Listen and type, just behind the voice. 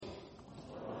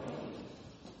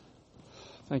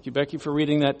Thank you, Becky, for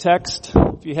reading that text.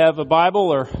 If you have a Bible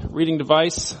or reading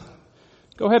device,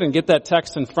 go ahead and get that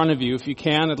text in front of you if you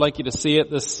can. I'd like you to see it.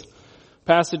 This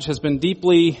passage has been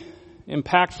deeply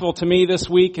impactful to me this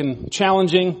week and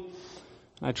challenging.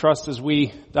 I trust as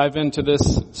we dive into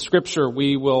this scripture,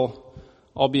 we will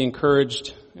all be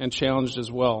encouraged and challenged as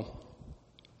well.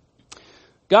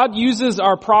 God uses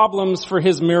our problems for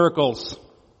His miracles.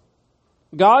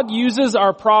 God uses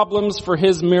our problems for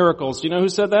His miracles. Do you know who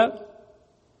said that?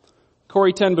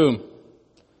 Corrie ten Boom.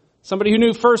 Somebody who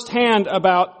knew firsthand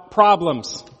about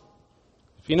problems.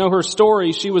 If you know her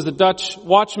story, she was a Dutch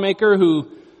watchmaker who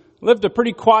lived a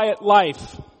pretty quiet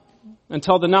life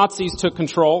until the Nazis took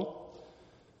control.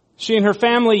 She and her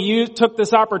family took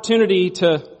this opportunity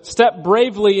to step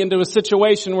bravely into a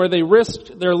situation where they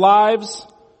risked their lives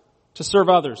to serve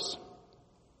others.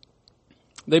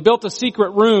 They built a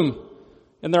secret room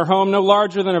in their home no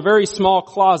larger than a very small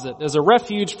closet as a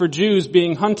refuge for Jews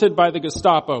being hunted by the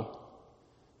Gestapo.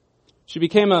 She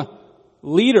became a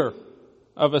leader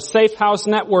of a safe house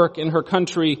network in her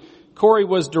country. Corrie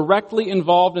was directly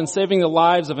involved in saving the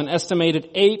lives of an estimated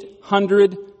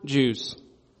 800 Jews.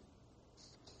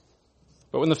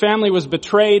 But when the family was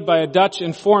betrayed by a Dutch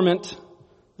informant,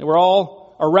 they were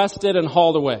all arrested and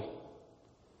hauled away.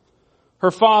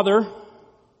 Her father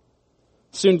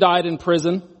soon died in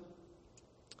prison.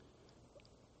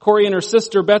 Corrie and her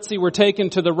sister Betsy were taken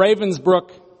to the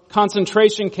Ravensbrück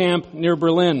concentration camp near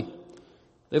Berlin.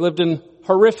 They lived in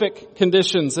horrific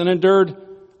conditions and endured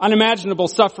unimaginable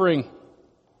suffering.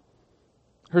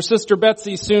 Her sister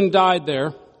Betsy soon died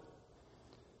there.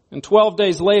 And 12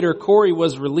 days later, Corrie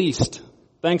was released,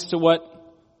 thanks to what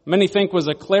many think was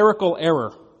a clerical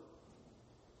error.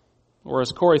 Or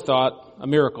as Corrie thought, a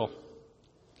miracle.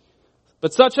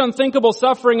 But such unthinkable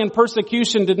suffering and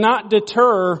persecution did not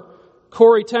deter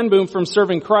Corrie ten Boom from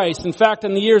serving Christ. In fact,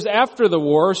 in the years after the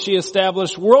war, she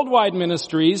established worldwide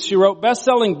ministries. She wrote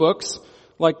best-selling books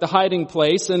like The Hiding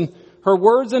Place, and her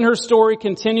words and her story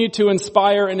continue to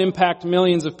inspire and impact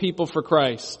millions of people for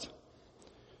Christ.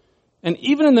 And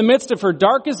even in the midst of her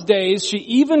darkest days, she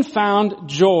even found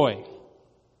joy,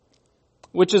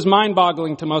 which is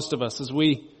mind-boggling to most of us, as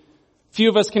few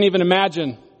of us can even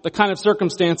imagine the kind of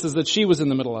circumstances that she was in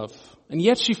the middle of. And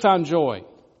yet she found joy.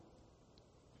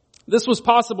 This was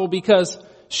possible because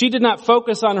she did not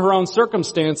focus on her own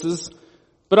circumstances,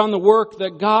 but on the work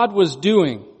that God was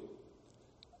doing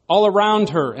all around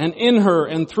her and in her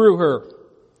and through her.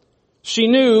 She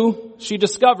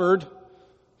discovered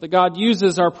that God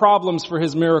uses our problems for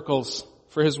His miracles,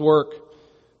 for His work.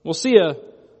 We'll see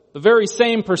the very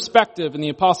same perspective in the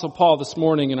Apostle Paul this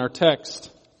morning in our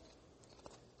text.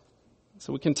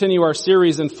 So we continue our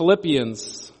series in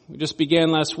Philippians. We just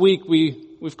began last week.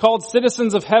 We've called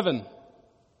Citizens of Heaven.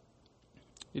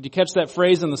 Did you catch that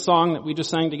phrase in the song that we just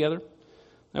sang together?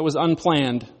 That was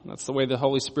unplanned. That's the way the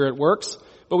Holy Spirit works.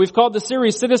 But we've called the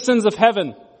series Citizens of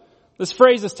Heaven. This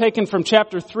phrase is taken from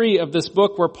chapter 3 of this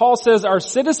book where Paul says our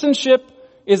citizenship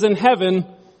is in heaven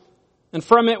and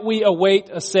from it we await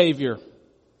a Savior.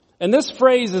 And this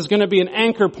phrase is going to be an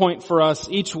anchor point for us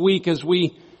each week as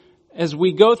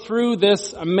we go through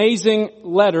this amazing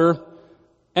letter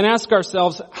and ask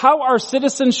ourselves how our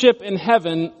citizenship in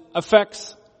heaven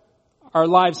affects our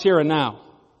lives here and now.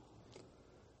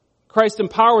 Christ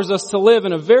empowers us to live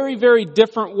in a very, very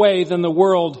different way than the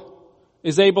world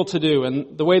is able to do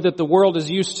and the way that the world is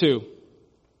used to.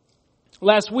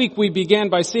 Last week we began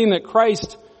by seeing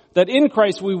that in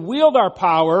Christ we wield our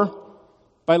power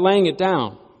by laying it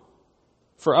down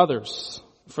for others,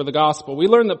 for the gospel. We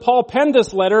learned that Paul penned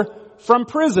this letter from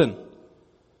prison.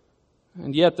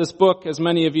 And yet this book, as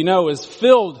many of you know, is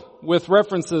filled with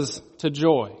references to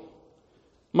joy.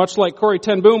 Much like Corrie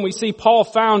ten Boom, we see Paul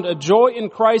found a joy in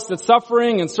Christ that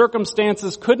suffering and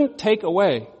circumstances couldn't take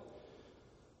away.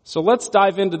 So let's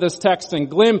dive into this text and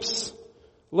glimpse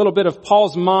a little bit of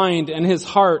Paul's mind and his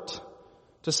heart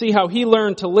to see how he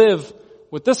learned to live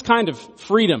with this kind of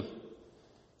freedom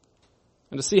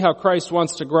and to see how Christ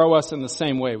wants to grow us in the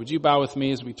same way. Would you bow with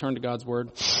me as we turn to God's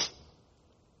Word?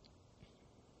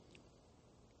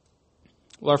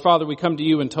 Well, our Father, we come to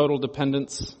you in total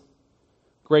dependence,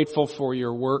 grateful for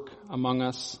your work among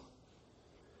us.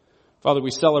 Father, we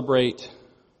celebrate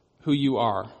who you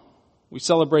are. We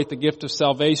celebrate the gift of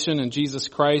salvation in Jesus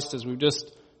Christ as we've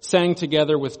just sang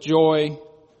together with joy,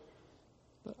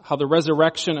 how the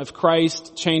resurrection of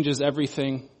Christ changes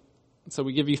everything. And so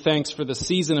we give you thanks for the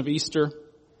season of Easter.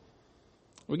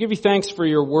 We give you thanks for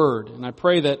your word. And I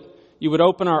pray that you would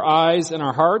open our eyes and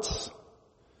our hearts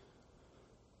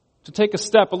to take a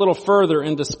step a little further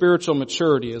into spiritual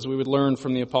maturity as we would learn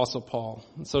from the Apostle Paul.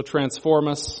 And so transform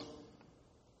us.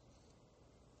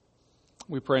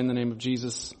 We pray in the name of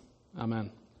Jesus.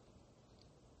 Amen.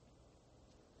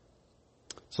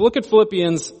 So look at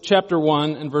Philippians chapter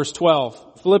 1 and verse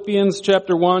 12. Philippians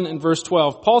chapter 1 and verse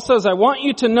 12. Paul says, I want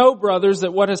you to know, brothers,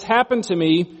 that what has happened to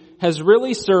me has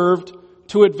really served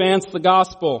to advance the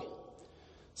gospel.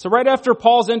 So right after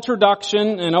Paul's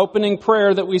introduction and opening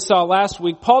prayer that we saw last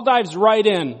week, Paul dives right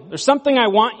in. There's something I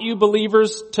want you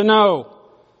believers to know.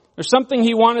 There's something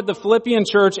he wanted the Philippian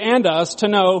church and us to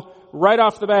know right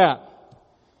off the bat.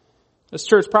 This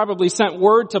church probably sent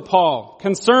word to Paul,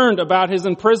 concerned about his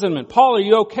imprisonment. Paul, are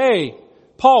you okay?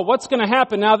 Paul, what's going to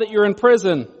happen now that you're in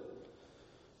prison?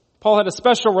 Paul had a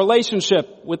special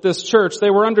relationship with this church. They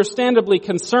were understandably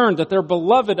concerned that their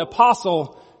beloved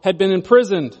apostle had been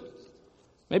imprisoned.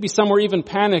 Maybe some were even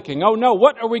panicking. Oh no,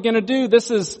 what are we going to do?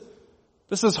 This is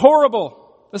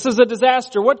horrible. This is a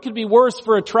disaster. What could be worse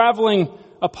for a traveling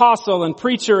apostle and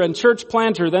preacher and church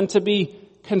planter than to be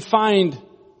confined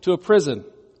to a prison?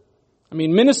 I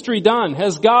mean, ministry done.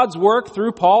 Has God's work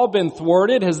through Paul been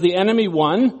thwarted? Has the enemy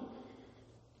won?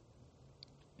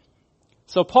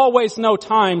 So Paul wastes no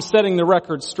time setting the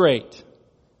record straight.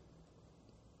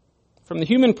 From the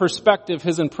human perspective,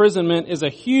 his imprisonment is a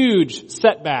huge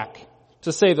setback,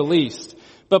 to say the least.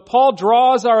 But Paul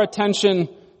draws our attention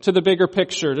to the bigger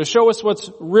picture to show us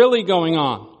what's really going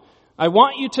on. I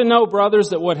want you to know,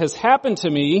 brothers, that what has happened to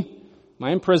me,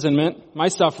 my imprisonment, my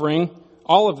suffering,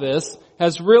 all of this,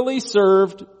 has really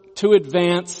served to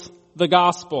advance the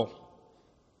gospel.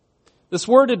 This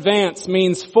word advance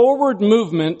means forward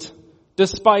movement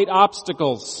despite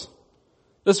obstacles.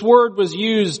 This word was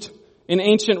used in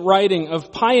ancient writing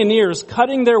of pioneers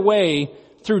cutting their way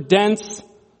through dense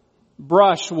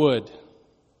brushwood.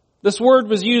 This word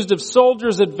was used of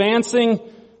soldiers advancing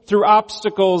through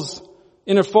obstacles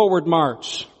in a forward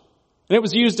march. And it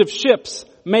was used of ships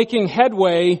making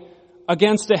headway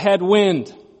against a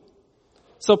headwind.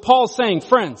 So Paul's saying,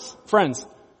 friends,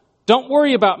 don't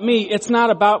worry about me. It's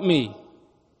not about me.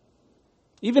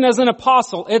 Even as an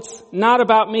apostle, it's not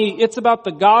about me. It's about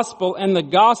the gospel, and the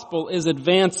gospel is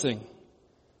advancing.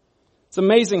 It's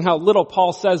amazing how little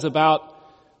Paul says about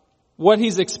what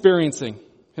he's experiencing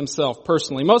himself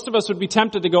personally. Most of us would be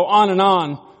tempted to go on and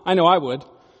on. I know I would.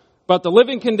 But the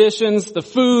living conditions, the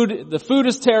food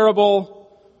is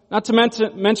terrible. Not to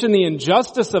mention the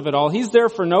injustice of it all. He's there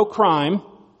for no crime.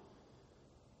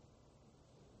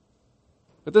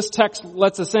 But this text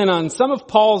lets us in on some of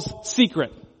Paul's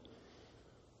secret.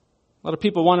 A lot of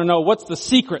people want to know what's the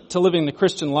secret to living the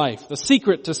Christian life, the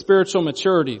secret to spiritual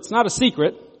maturity. It's not a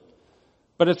secret,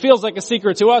 but it feels like a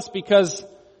secret to us because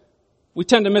we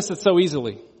tend to miss it so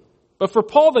easily. But for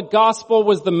Paul, the gospel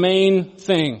was the main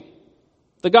thing.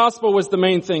 The gospel was the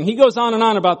main thing. He goes on and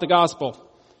on about the gospel.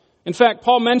 In fact,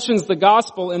 Paul mentions the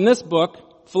gospel in this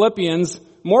book, Philippians,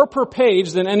 more per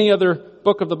page than any other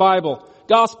book of the Bible.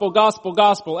 Gospel, gospel,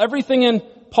 gospel. Everything in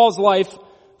Paul's life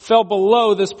fell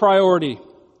below this priority.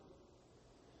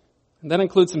 And that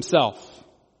includes himself.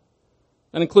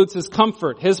 That includes his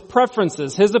comfort, his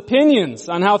preferences, his opinions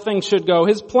on how things should go,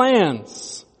 his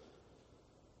plans.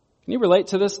 Can you relate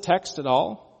to this text at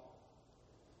all?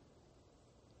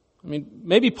 I mean,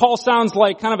 maybe Paul sounds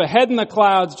like kind of a head in the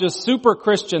clouds, just super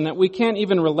Christian that we can't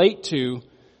even relate to.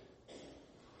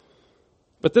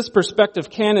 But this perspective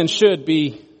can and should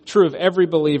be true of every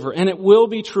believer, and it will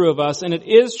be true of us, and it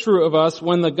is true of us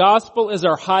when the gospel is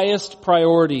our highest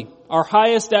priority, our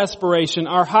highest aspiration,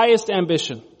 our highest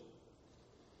ambition.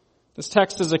 This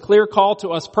text is a clear call to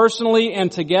us personally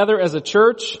and together as a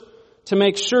church to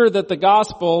make sure that the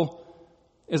gospel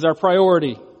is our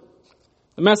priority.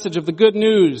 The message of the good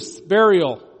news,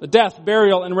 the death,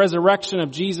 burial, and resurrection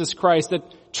of Jesus Christ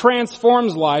that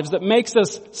transforms lives, that makes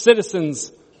us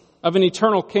citizens of an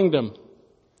eternal kingdom.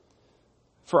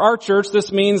 For our church,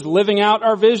 this means living out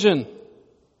our vision.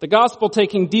 The gospel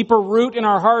taking deeper root in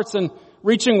our hearts and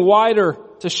reaching wider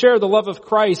to share the love of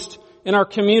Christ in our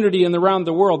community and around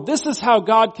the world. This is how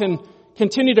God can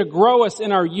continue to grow us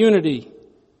in our unity,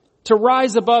 to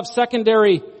rise above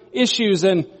secondary issues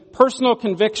and personal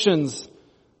convictions,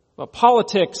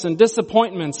 politics and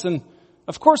disappointments. And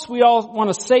of course, we all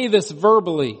want to say this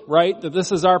verbally, right? That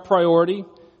this is our priority,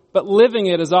 but living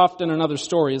it is often another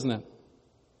story, isn't it?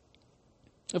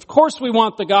 Of course we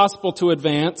want the gospel to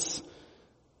advance,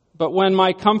 but when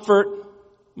my comfort,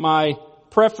 my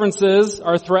preferences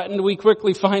are threatened, we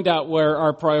quickly find out where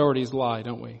our priorities lie,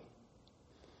 don't we?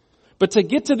 But to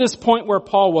get to this point where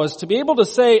Paul was, to be able to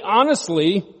say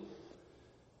honestly,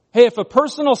 hey, if a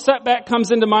personal setback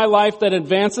comes into my life that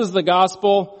advances the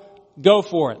gospel, go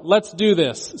for it. Let's do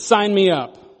this. Sign me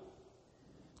up.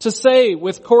 To say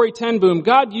with Corrie ten Boom,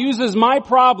 God uses my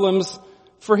problems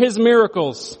for His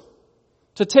miracles.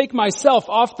 to take myself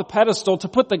off the pedestal, to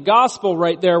put the gospel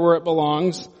right there where it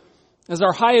belongs as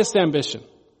our highest ambition?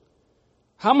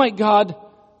 How might God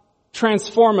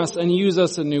transform us and use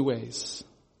us in new ways?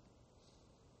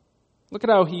 Look at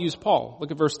how he used Paul.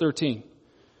 Look at verse 13.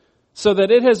 So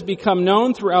that it has become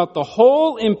known throughout the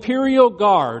whole imperial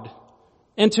guard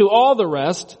and to all the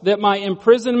rest that my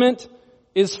imprisonment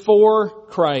is for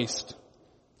Christ.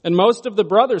 And most of the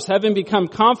brothers, having become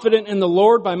confident in the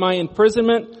Lord by my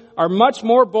imprisonment, are much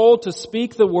more bold to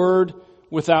speak the word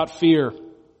without fear.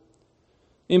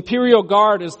 The imperial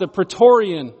guard is the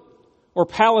Praetorian or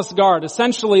palace guard,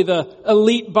 essentially the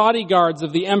elite bodyguards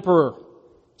of the emperor.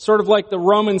 Sort of like the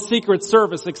Roman Secret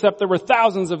Service, except there were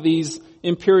thousands of these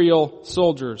imperial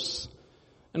soldiers.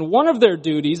 And one of their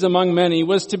duties, among many,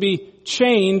 was to be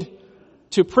chained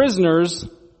to prisoners,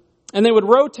 and they would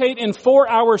rotate in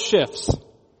 4-hour shifts.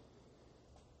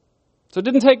 So it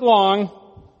didn't take long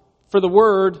for the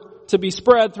word to be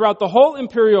spread throughout the whole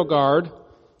imperial guard,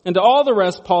 and to all the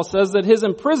rest, Paul says that his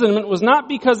imprisonment was not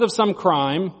because of some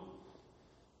crime.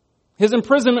 His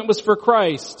imprisonment was for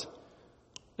Christ.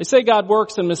 They say God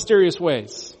works in mysterious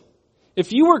ways.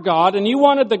 If you were God and you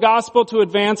wanted the gospel to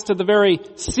advance to the very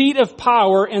seat of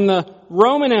power in the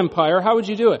Roman Empire, how would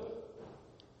you do it?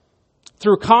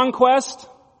 Through conquest?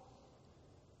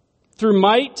 Through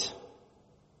might?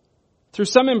 Through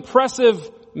some impressive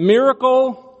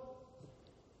miracle?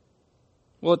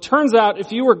 Well, it turns out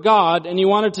if you were God and you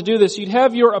wanted to do this, you'd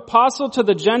have your apostle to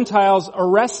the Gentiles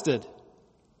arrested.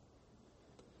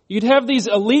 You'd have these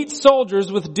elite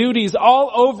soldiers with duties all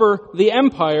over the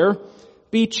empire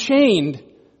be chained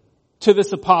to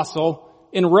this apostle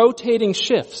in rotating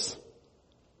shifts.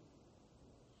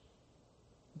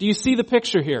 Do you see the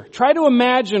picture here? Try to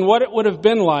imagine what it would have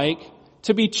been like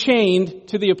to be chained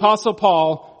to the apostle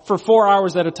Paul for 4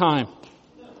 hours at a time.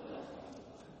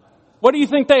 What do you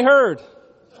think they heard?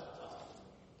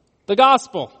 The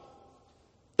gospel.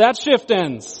 That shift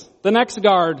ends. The next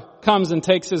guard comes and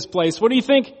takes his place. What do you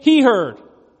think he heard?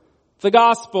 The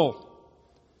gospel.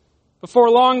 Before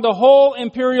long, the whole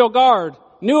imperial guard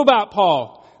knew about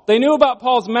Paul. They knew about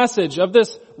Paul's message of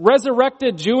this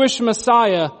resurrected Jewish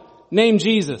Messiah named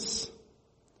Jesus.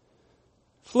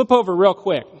 Flip over real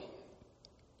quick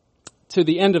to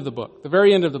the end of the book, the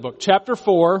very end of the book. Chapter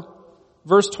 4,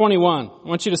 verse 21. I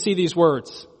want you to see these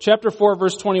words. Chapter 4,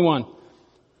 verse 21.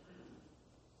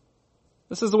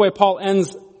 This is the way Paul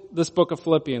ends this book of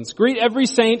Philippians. Greet every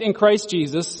saint in Christ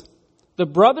Jesus. The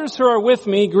brothers who are with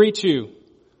me greet you.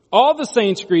 All the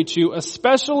saints greet you,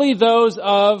 especially those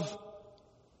of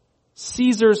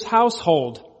Caesar's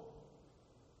household.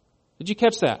 Did you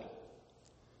catch that?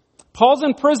 Paul's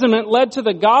imprisonment led to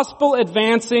the gospel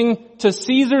advancing to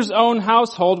Caesar's own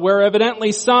household, where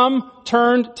evidently some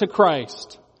turned to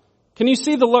Christ. Can you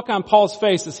see the look on Paul's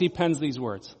face as he pens these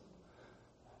words?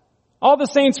 All the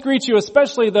saints greet you,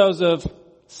 especially those of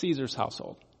Caesar's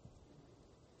household.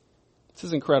 This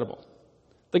is incredible.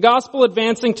 The gospel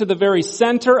advancing to the very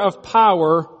center of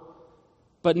power,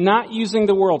 but not using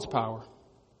the world's power.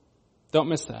 Don't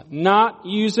miss that. Not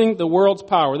using the world's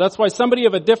power. That's why somebody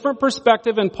of a different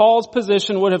perspective in Paul's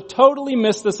position would have totally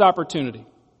missed this opportunity.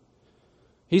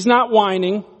 He's not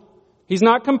whining. He's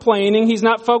not complaining. He's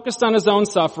not focused on his own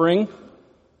suffering.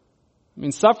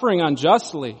 Suffering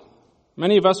unjustly.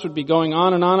 Many of us would be going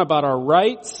on and on about our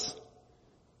rights.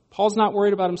 Paul's not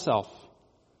worried about himself.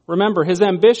 Remember, his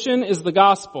ambition is the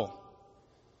gospel.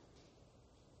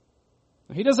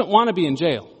 He doesn't want to be in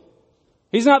jail.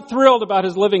 He's not thrilled about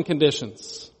his living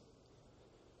conditions.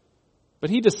 But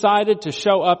he decided to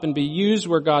show up and be used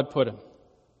where God put him.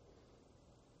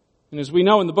 And as we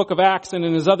know in the book of Acts and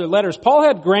in his other letters, Paul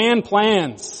had grand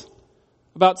plans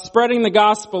about spreading the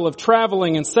gospel, of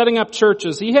traveling and setting up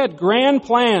churches. He had grand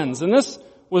plans, and this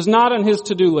was not on his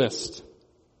to-do list.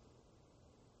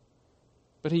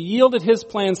 But he yielded his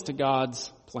plans to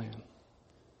God's plan.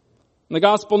 And the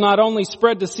gospel not only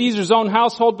spread to Caesar's own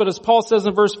household, but as Paul says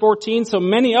in verse 14, so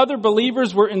many other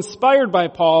believers were inspired by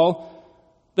Paul.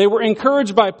 They were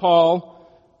encouraged by Paul,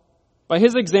 by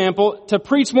his example, to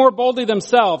preach more boldly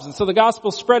themselves. And so the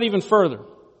gospel spread even further.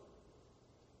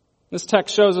 This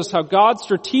text shows us how God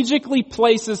strategically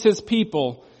places his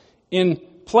people in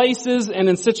places and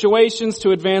in situations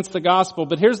to advance the gospel.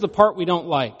 But here's the part we don't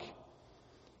like.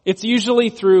 It's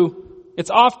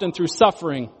often through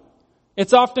suffering.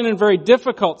 It's often in very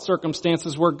difficult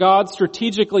circumstances where God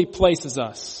strategically places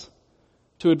us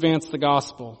to advance the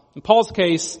gospel. In Paul's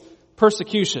case,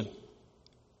 persecution.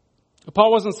 Paul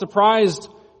wasn't surprised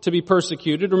to be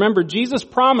persecuted. Remember, Jesus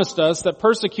promised us that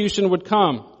persecution would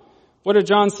come. What did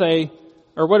John say?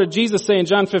 Or what did Jesus say in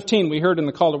John 15? We heard in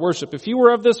the call to worship. If you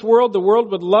were of this world, the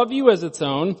world would love you as its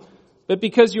own. But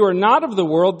because you are not of the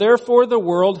world, therefore the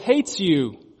world hates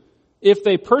you. If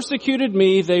they persecuted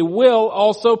me, they will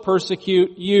also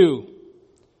persecute you.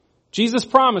 Jesus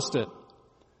promised it.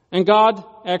 And God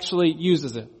actually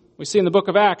uses it. We see in the book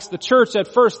of Acts, the church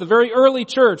at first, the very early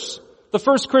church, the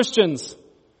first Christians,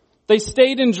 they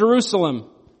stayed in Jerusalem.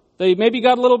 They maybe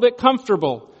got a little bit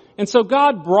comfortable. And so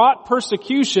God brought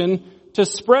persecution to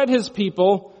spread His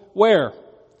people where?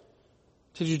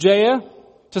 To Judea,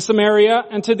 to Samaria,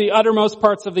 and to the uttermost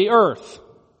parts of the earth.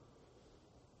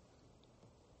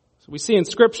 So we see in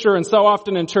Scripture and so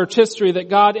often in church history that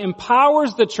God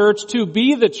empowers the church to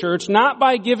be the church, not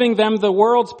by giving them the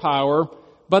world's power,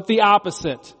 but the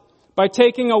opposite, by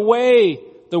taking away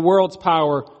the world's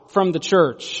power from the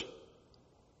church,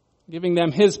 giving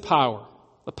them His power,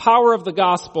 the power of the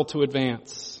gospel to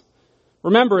advance.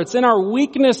 Remember, it's in our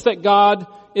weakness that God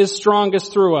is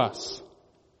strongest through us.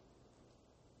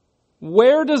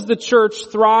 Where does the church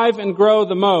thrive and grow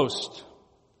the most?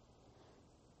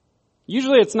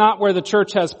 Usually it's not where the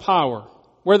church has power,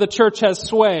 where the church has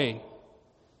sway.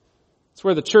 It's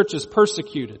where the church is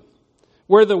persecuted,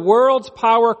 where the world's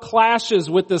power clashes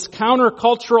with this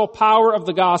countercultural power of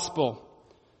the gospel,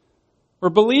 where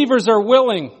believers are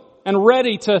willing and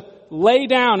ready to lay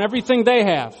down everything they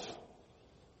have.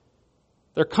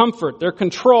 Their comfort, their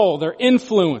control, their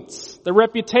influence, their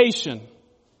reputation,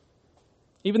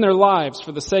 even their lives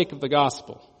for the sake of the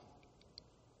gospel.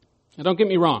 Now don't get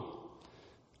me wrong.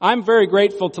 I'm very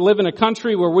grateful to live in a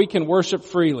country where we can worship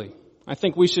freely. I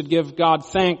think we should give God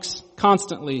thanks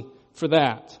constantly for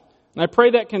that. And I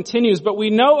pray that continues, but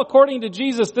we know according to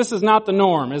Jesus this is not the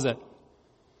norm, is it?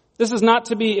 This is not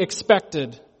to be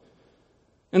expected.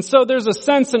 And so there's a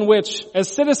sense in which, as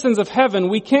citizens of heaven,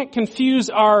 we can't confuse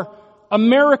our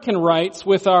American rights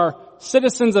with our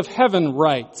citizens of heaven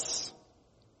rights.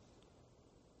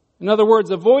 In other words,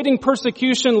 avoiding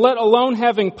persecution, let alone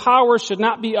having power, should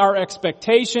not be our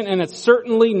expectation, and it's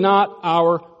certainly not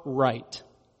our right.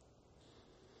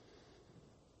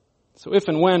 So if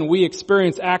and when we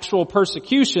experience actual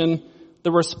persecution,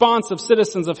 the response of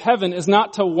citizens of heaven is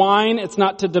not to whine, it's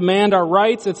not to demand our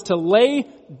rights, it's to lay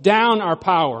down our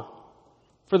power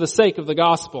for the sake of the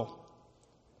gospel.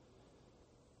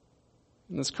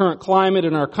 In this current climate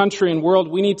in our country and world,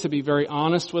 we need to be very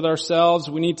honest with ourselves.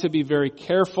 We need to be very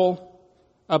careful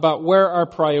about where our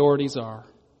priorities are.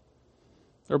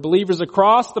 There are believers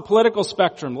across the political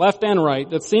spectrum, left and right,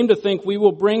 that seem to think we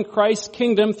will bring Christ's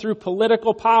kingdom through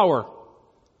political power.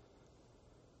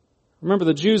 Remember,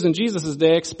 the Jews in Jesus'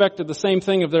 day expected the same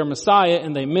thing of their Messiah,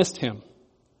 and they missed Him.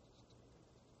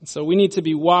 And so we need to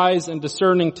be wise and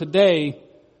discerning today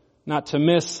not to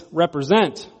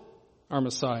misrepresent our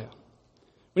Messiah.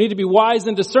 We need to be wise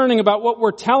and discerning about what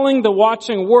we're telling the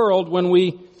watching world when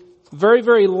we very,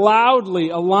 very loudly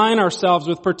align ourselves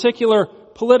with particular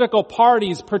political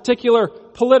parties, particular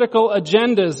political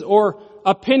agendas, or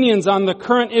opinions on the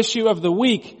current issue of the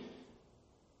week.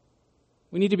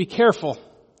 We need to be careful.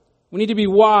 We need to be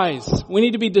wise. We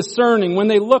need to be discerning. When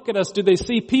they look at us, do they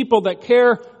see people that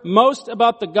care most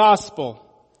about the gospel?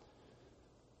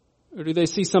 Or do they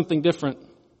see something different?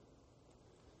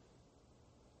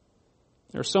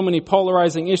 There are so many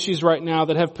polarizing issues right now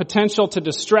that have potential to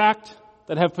distract,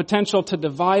 that have potential to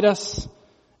divide us,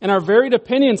 and our varied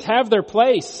opinions have their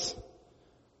place.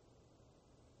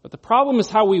 But the problem is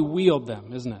how we wield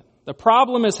them, isn't it? The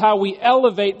problem is how we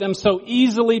elevate them so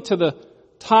easily to the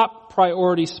top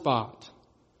priority spot.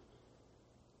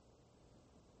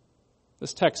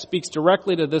 This text speaks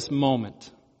directly to this moment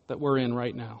that we're in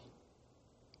right now.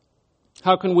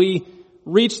 How can we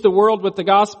reach the world with the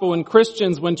gospel and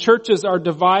Christians when churches are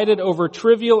divided over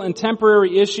trivial and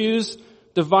temporary issues,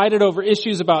 divided over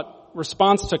issues about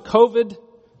response to COVID?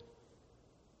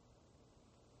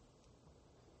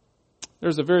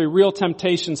 There's a very real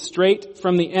temptation straight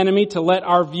from the enemy to let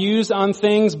our views on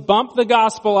things bump the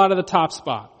gospel out of the top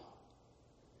spot.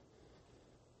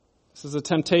 This is a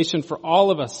temptation for all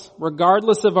of us,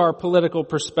 regardless of our political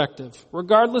perspective,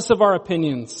 regardless of our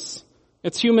opinions.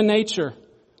 It's human nature.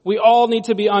 We all need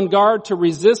to be on guard to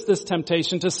resist this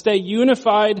temptation, to stay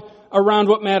unified around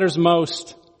what matters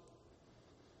most.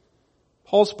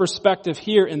 Paul's perspective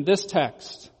here in this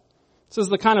text. This is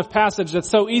the kind of passage that's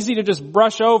so easy to just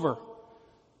brush over,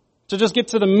 to just get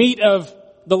to the meat of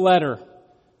the letter.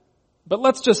 But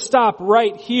let's just stop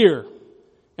right here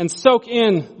and soak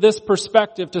in this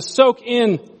perspective, to soak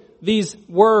in these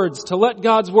words, to let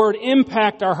God's word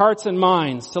impact our hearts and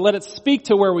minds, to let it speak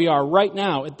to where we are right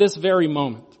now at this very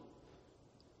moment.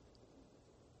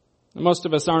 Most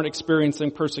of us aren't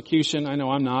experiencing persecution. I know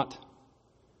I'm not.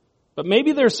 But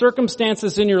maybe there are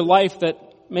circumstances in your life that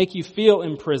make you feel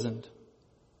imprisoned.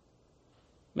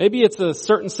 Maybe it's a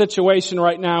certain situation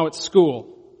right now at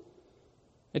school,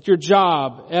 at your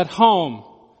job, at home.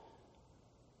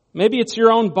 Maybe it's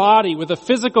your own body with a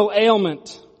physical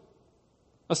ailment,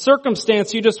 a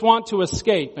circumstance you just want to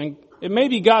escape. And it may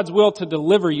be God's will to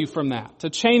deliver you from that, to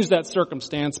change that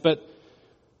circumstance. But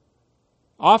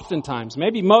oftentimes,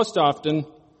 maybe most often,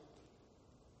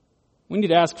 we need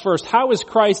to ask first, how is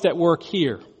Christ at work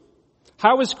here?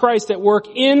 How is Christ at work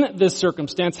in this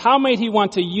circumstance? How might He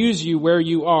want to use you where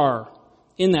you are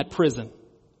in that prison?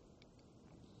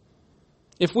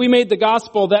 If we made the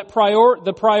gospel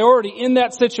the priority in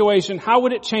that situation, how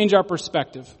would it change our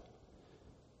perspective?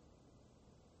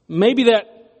 Maybe that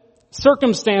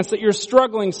circumstance that you're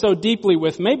struggling so deeply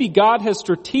with, maybe God has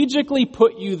strategically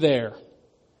put you there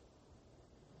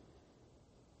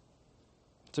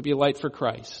to be a light for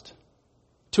Christ,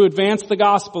 to advance the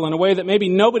gospel in a way that maybe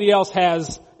nobody else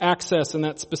has access in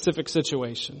that specific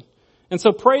situation. And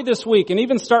so pray this week and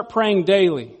even start praying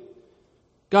daily.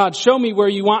 God, show me where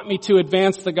you want me to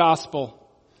advance the gospel.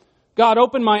 God,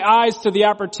 open my eyes to the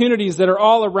opportunities that are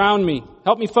all around me.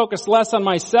 Help me focus less on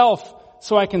myself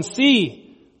so I can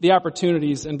see the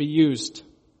opportunities and be used.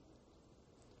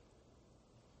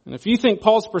 And if you think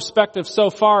Paul's perspective so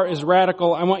far is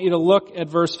radical, I want you to look at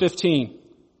verse 15.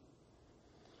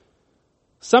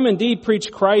 Some indeed preach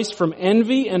Christ from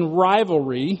envy and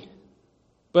rivalry,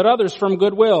 but others from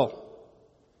goodwill.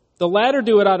 The latter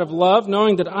do it out of love,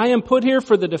 knowing that I am put here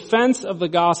for the defense of the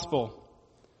gospel.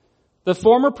 The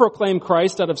former proclaim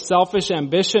Christ out of selfish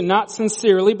ambition, not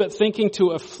sincerely, but thinking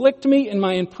to afflict me in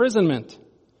my imprisonment.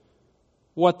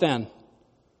 What then?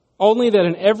 Only that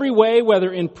in every way,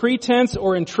 whether in pretense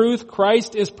or in truth,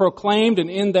 Christ is proclaimed, and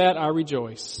in that I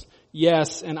rejoice.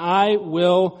 Yes, and I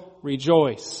will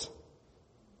rejoice.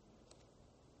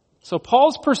 So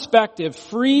Paul's perspective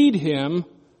freed him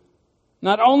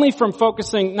not only from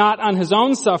focusing not on his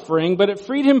own suffering, but it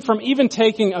freed him from even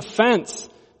taking offense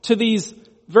to these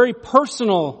very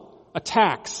personal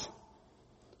attacks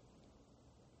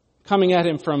coming at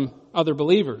him from other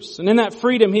believers. And in that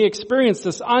freedom, he experienced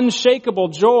this unshakable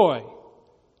joy.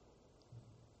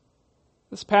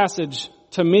 This passage,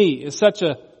 to me, is such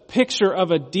a picture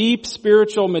of a deep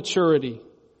spiritual maturity.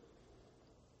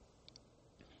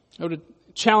 I would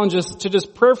challenge us to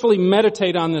just prayerfully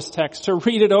meditate on this text, to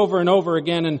read it over and over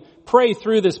again and pray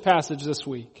through this passage this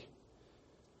week.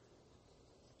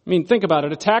 I mean, think about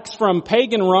it. Attacks from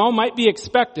pagan Rome might be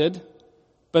expected,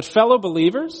 but fellow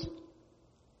believers?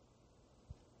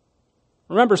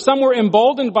 Remember, some were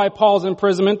emboldened by Paul's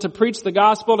imprisonment to preach the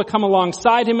gospel, to come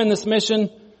alongside him in this mission,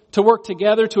 to work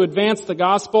together to advance the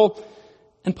gospel.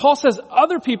 And Paul says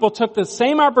other people took the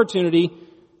same opportunity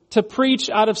to preach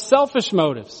out of selfish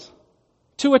motives,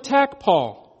 to attack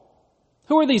Paul.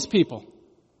 Who are these people?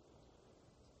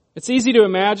 It's easy to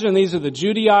imagine these are the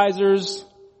Judaizers.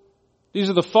 These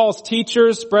are the false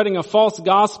teachers spreading a false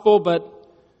gospel, but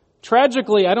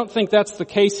tragically, I don't think that's the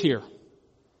case here.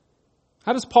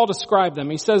 How does Paul describe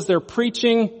them? He says they're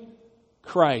preaching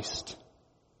Christ.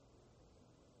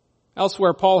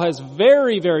 Elsewhere, Paul has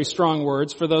very, very strong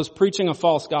words for those preaching a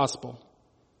false gospel.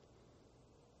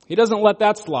 He doesn't let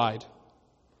that slide.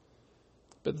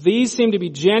 But these seem to be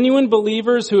genuine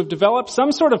believers who have developed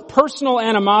some sort of personal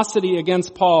animosity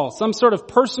against Paul, some sort of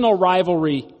personal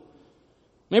rivalry.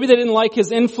 Maybe they didn't like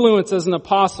his influence as an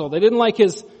apostle. They didn't like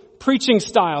his preaching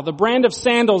style, the brand of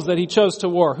sandals that he chose to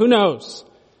wear. Who knows?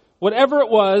 Whatever it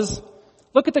was,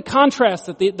 look at the contrast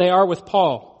that they are with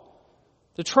Paul.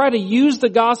 To try to use the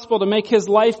gospel to make his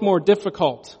life more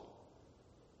difficult.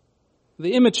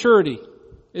 The immaturity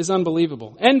is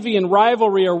unbelievable. Envy and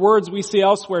rivalry are words we see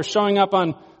elsewhere showing up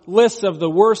on lists of the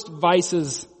worst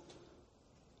vices.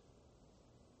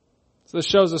 So this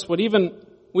shows us what even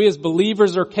we as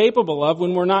believers are capable of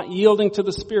when we're not yielding to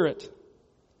the Spirit.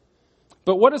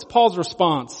 But what is Paul's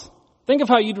response? Think of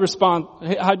how you'd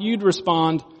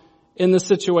respond in this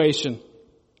situation.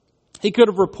 He could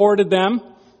have reported them.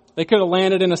 They could have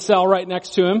landed in a cell right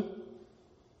next to him.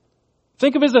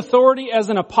 Think of his authority as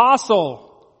an apostle.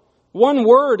 One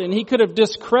word and he could have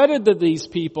discredited these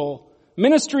people.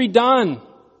 Ministry done.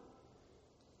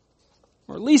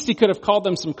 Or at least he could have called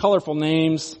them some colorful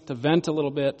names to vent a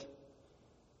little bit.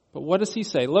 But what does he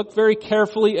say? Look very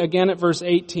carefully again at verse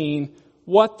 18.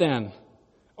 What then?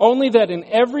 Only that in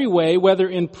every way, whether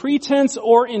in pretense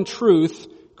or in truth,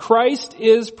 Christ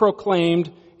is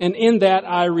proclaimed, and in that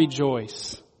I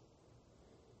rejoice.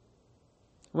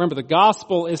 Remember, the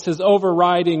gospel is his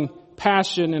overriding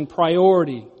passion and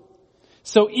priority.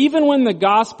 So even when the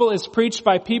gospel is preached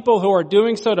by people who are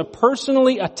doing so to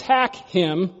personally attack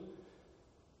him,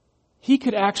 he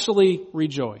could actually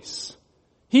rejoice.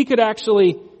 He could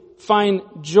actually find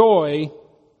joy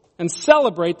and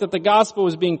celebrate that the gospel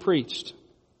was being preached.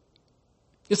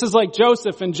 This is like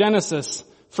Joseph in Genesis,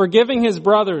 forgiving his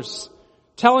brothers,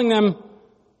 telling them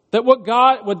that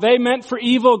what they meant for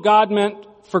evil, God meant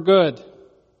for good.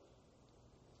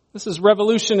 This is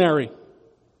revolutionary.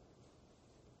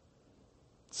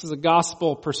 This is a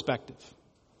gospel perspective.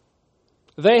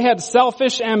 They had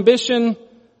selfish ambition.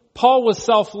 Paul was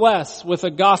selfless with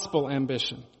a gospel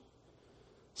ambition.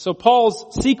 So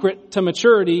Paul's secret to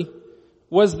maturity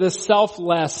was this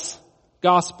selfless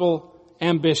gospel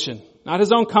ambition. Not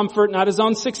his own comfort, not his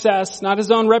own success, not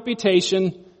his own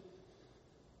reputation.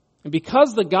 And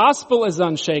because the gospel is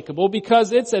unshakable,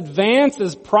 because its advance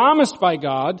is promised by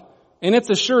God, and it's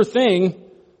a sure thing,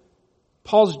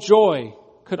 Paul's joy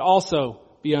could also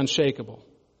be unshakable.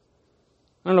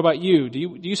 I don't know about you. Do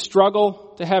you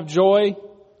struggle to have joy?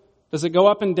 Does it go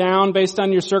up and down based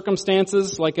on your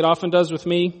circumstances like it often does with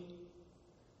me?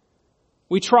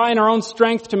 We try in our own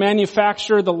strength to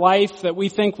manufacture the life that we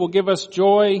think will give us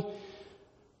joy.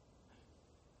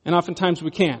 And oftentimes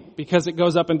we can't because it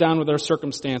goes up and down with our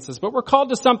circumstances. But we're called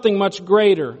to something much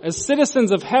greater. As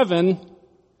citizens of heaven,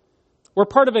 we're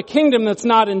part of a kingdom that's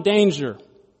not in danger.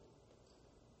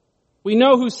 We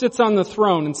know who sits on the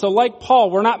throne. And so like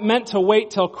Paul, we're not meant to wait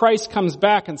till Christ comes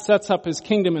back and sets up his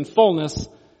kingdom in fullness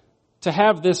to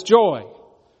have this joy,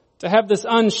 to have this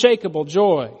unshakable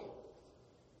joy.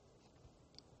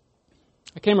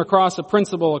 I came across a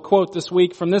quote this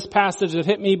week from this passage that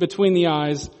hit me between the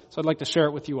eyes, so I'd like to share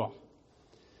it with you all.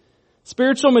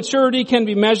 Spiritual maturity can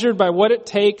be measured by what it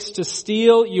takes to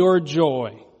steal your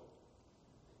joy.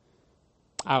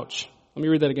 Ouch. Let me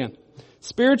read that again.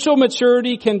 Spiritual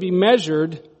maturity can be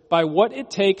measured by what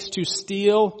it takes to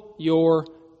steal your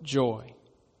joy.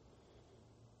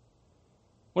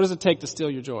 What does it take to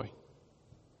steal your joy?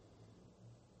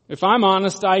 If I'm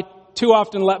honest, I too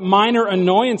often let minor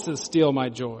annoyances steal my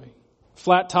joy.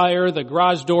 Flat tire, the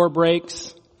garage door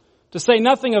breaks, to say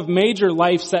nothing of major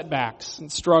life setbacks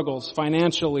and struggles,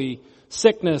 financially,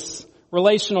 sickness,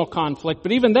 relational conflict.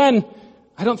 But even then,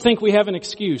 I don't think we have an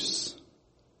excuse.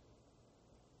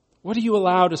 What do you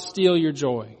allow to steal your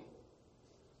joy?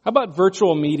 How about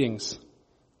virtual meetings?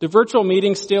 Do virtual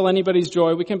meetings steal anybody's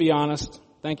joy? We can be honest.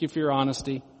 Thank you for your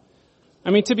honesty.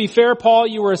 I mean, to be fair, Paul,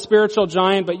 you were a spiritual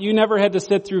giant, but you never had to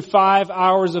sit through 5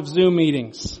 hours of Zoom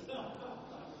meetings.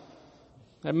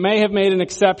 That may have made an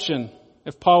exception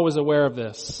if Paul was aware of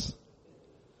this.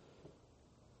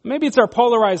 Maybe it's our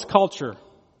polarized culture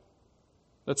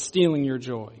that's stealing your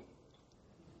joy.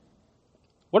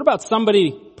 What about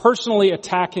somebody personally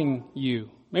attacking you?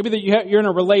 Maybe that you're in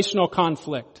a relational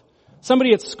conflict.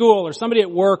 Somebody at school or somebody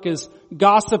at work is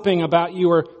gossiping about you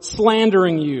or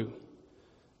slandering you.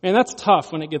 Man, that's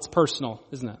tough when it gets personal,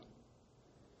 isn't it?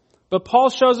 But Paul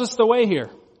shows us the way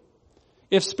here.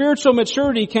 If spiritual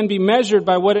maturity can be measured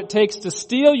by what it takes to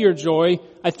steal your joy,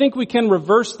 I think we can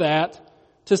reverse that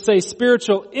to say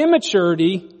spiritual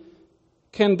immaturity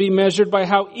can be measured by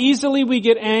how easily we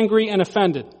get angry and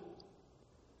offended.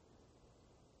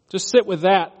 Just sit with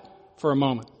that for a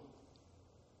moment.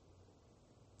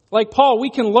 Like Paul, we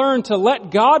can learn to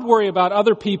let God worry about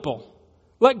other people.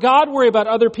 Let God worry about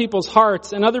other people's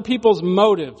hearts and other people's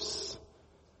motives.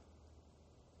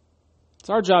 It's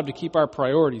our job to keep our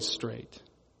priorities straight.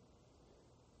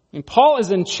 I mean, Paul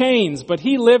is in chains, but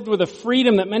he lived with a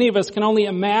freedom that many of us can only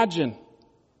imagine.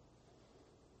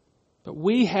 But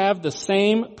we have the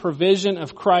same provision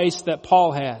of Christ that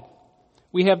Paul had.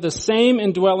 We have the same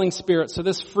indwelling Spirit. So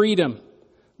this freedom,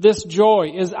 this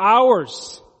joy is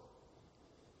ours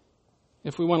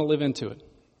if we want to live into it.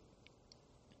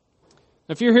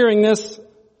 If you're hearing this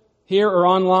here or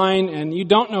online and you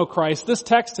don't know Christ, this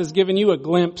text has given you a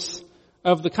glimpse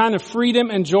of the kind of freedom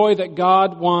and joy that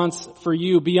God wants for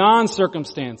you beyond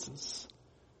circumstances.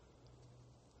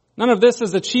 None of this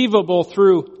is achievable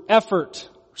through effort,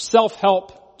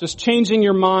 self-help, just changing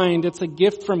your mind. It's a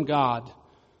gift from God.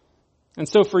 And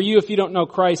so for you, if you don't know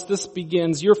Christ,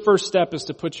 your first step is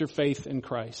to put your faith in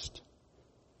Christ.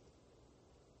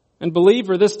 And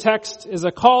believer, this text is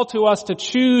a call to us to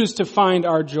choose to find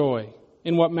our joy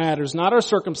in what matters, not our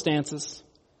circumstances.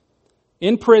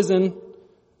 In prison,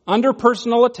 under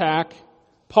personal attack,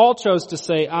 Paul chose to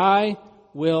say, I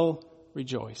will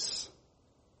rejoice.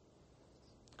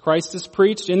 Christ is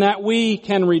preached, in that we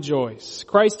can rejoice.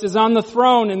 Christ is on the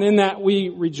throne, and in that we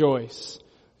rejoice.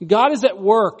 God is at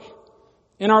work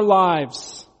in our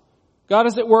lives. God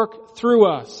is at work through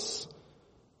us,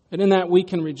 and in that we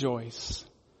can rejoice.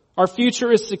 Our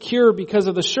future is secure because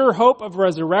of the sure hope of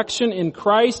resurrection in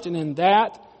Christ, and in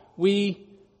that we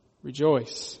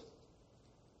rejoice.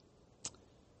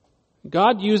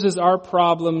 God uses our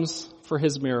problems for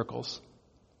his miracles.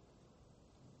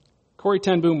 Corrie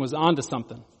ten Boom was onto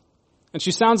something. And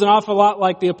she sounds an awful lot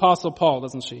like the Apostle Paul,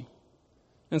 doesn't she?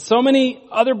 And so many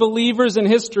other believers in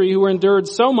history who endured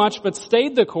so much but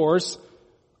stayed the course,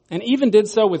 and even did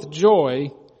so with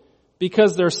joy,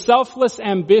 because their selfless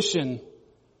ambition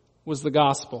was the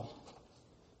gospel.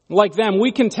 Like them,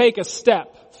 we can take a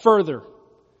step further,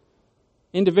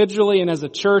 individually and as a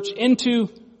church, into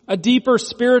a deeper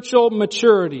spiritual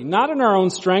maturity, not in our own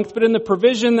strength, but in the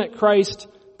provision that Christ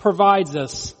provides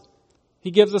us.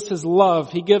 He gives us his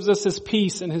love, he gives us his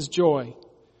peace and his joy.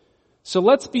 So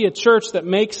let's be a church that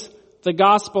makes the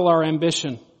gospel our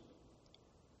ambition.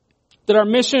 That our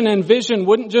mission and vision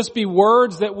wouldn't just be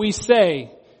words that we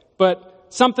say, but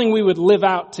something we would live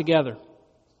out together.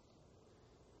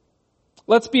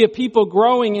 Let's be a people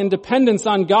growing in dependence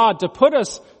on God to put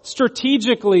us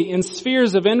strategically in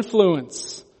spheres of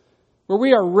influence where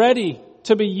we are ready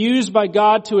to be used by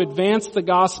God to advance the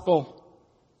gospel.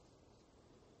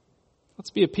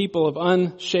 Let's be a people of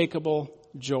unshakable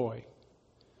joy.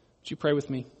 Would you pray with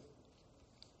me?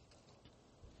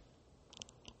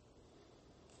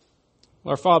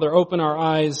 Our Father, open our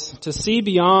eyes to see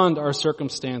beyond our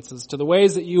circumstances, to the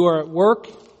ways that you are at work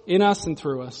in us and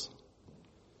through us.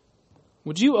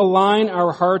 Would you align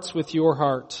our hearts with your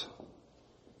heart?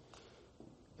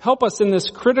 Help us in this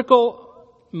critical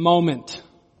moment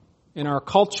in our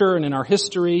culture and in our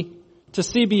history to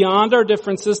see beyond our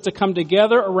differences, to come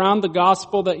together around the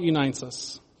gospel that unites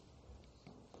us.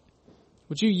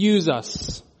 Would you use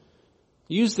us?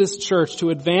 Use this church to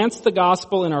advance the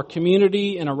gospel in our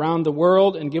community and around the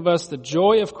world and give us the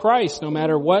joy of Christ no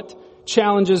matter what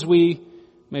challenges we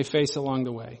may face along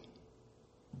the way.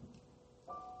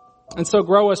 And so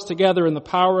grow us together in the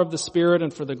power of the Spirit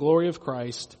and for the glory of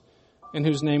Christ, in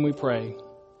whose name we pray.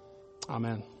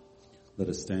 Amen. Let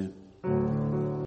us stand.